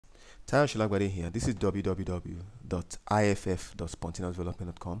Tayo Shulagbade here. This is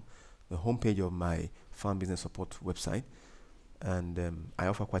www.iff.spontaneousdevelopment.com, the homepage of my farm business support website. And I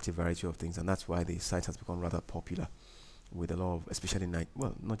offer quite a variety of things, and that's why the site has become rather popular with a lot of, especially,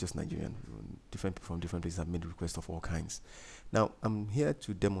 not just Nigerian, different people from different places have made requests of all kinds. Now, I'm here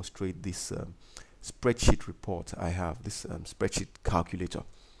to demonstrate this spreadsheet report I have, this spreadsheet calculator,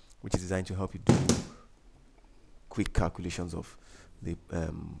 which is designed to help you do quick calculations of the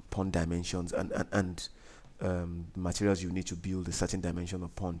pond dimensions and materials you need to build a certain dimension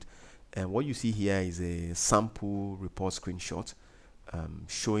of pond. And what you see here is a sample report screenshot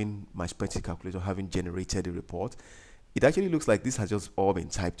showing my spreadsheet calculator having generated a report. It actually looks like this has just all been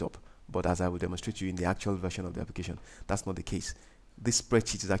typed up, but as I will demonstrate to you in the actual version of the application, that's not the case. This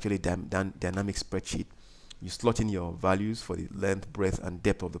spreadsheet is actually a dynamic spreadsheet. You slot in your values for the length, breadth, and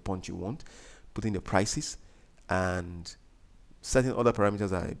depth of the pond you want, put in the prices, and certain other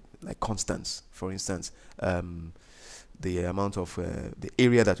parameters are like constants. For instance, the amount of the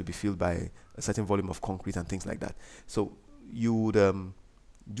area that will be filled by a certain volume of concrete and things like that. So you would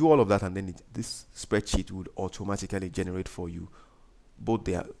do all of that, and then this spreadsheet would automatically generate for you both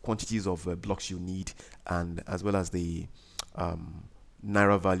the quantities of blocks you need, and as well as the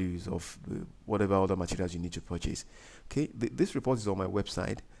naira values of whatever other materials you need to purchase. Okay, this report is on my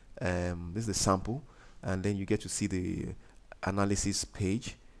website. This is the sample, and then you get to see the analysis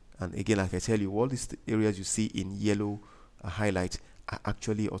page. And again, like I tell you, all these areas you see in yellow highlight are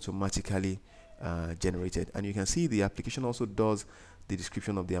actually automatically generated, and you can see the application also does the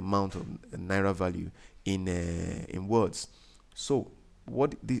description of the amount of naira value in words. So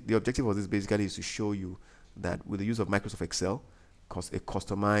what the objective of this basically is to show you that with the use of Microsoft Excel, a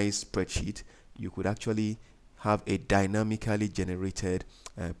customized spreadsheet, you could actually have a dynamically generated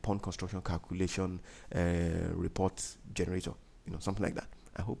pond construction calculation report generator, something like that.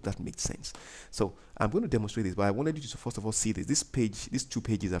 I hope that makes sense. So I'm going to demonstrate this, but I wanted you to first of all see this. These two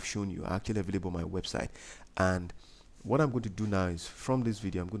pages I've shown you are actually available on my website. And what I'm going to do now is, from this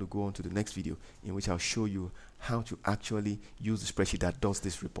video, I'm going to go on to the next video in which I'll show you how to actually use the spreadsheet that does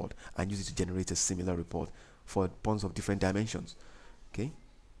this report and use it to generate a similar report for ponds of different dimensions. Okay.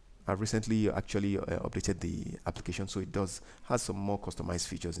 I've recently actually updated the application, so it has some more customized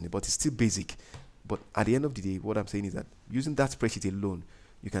features in it, but it's still basic. But at the end of the day, what I'm saying is that using that spreadsheet alone,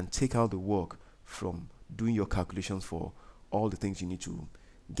 you can take out the work from doing your calculations for all the things you need to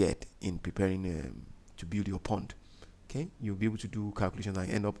get in preparing to build your pond. Okay, you'll be able to do calculations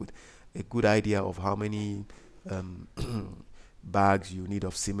and end up with a good idea of how many bags you need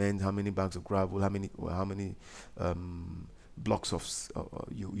of cement, how many bags of gravel, how many blocks of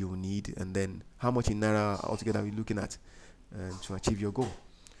you need, and then how much in naira altogether are you looking at to achieve your goal.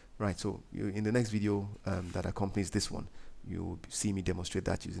 Right, so in the next video that accompanies this one, you'll see me demonstrate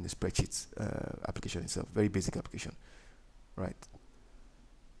that using the spreadsheets application itself. Very basic application. Right.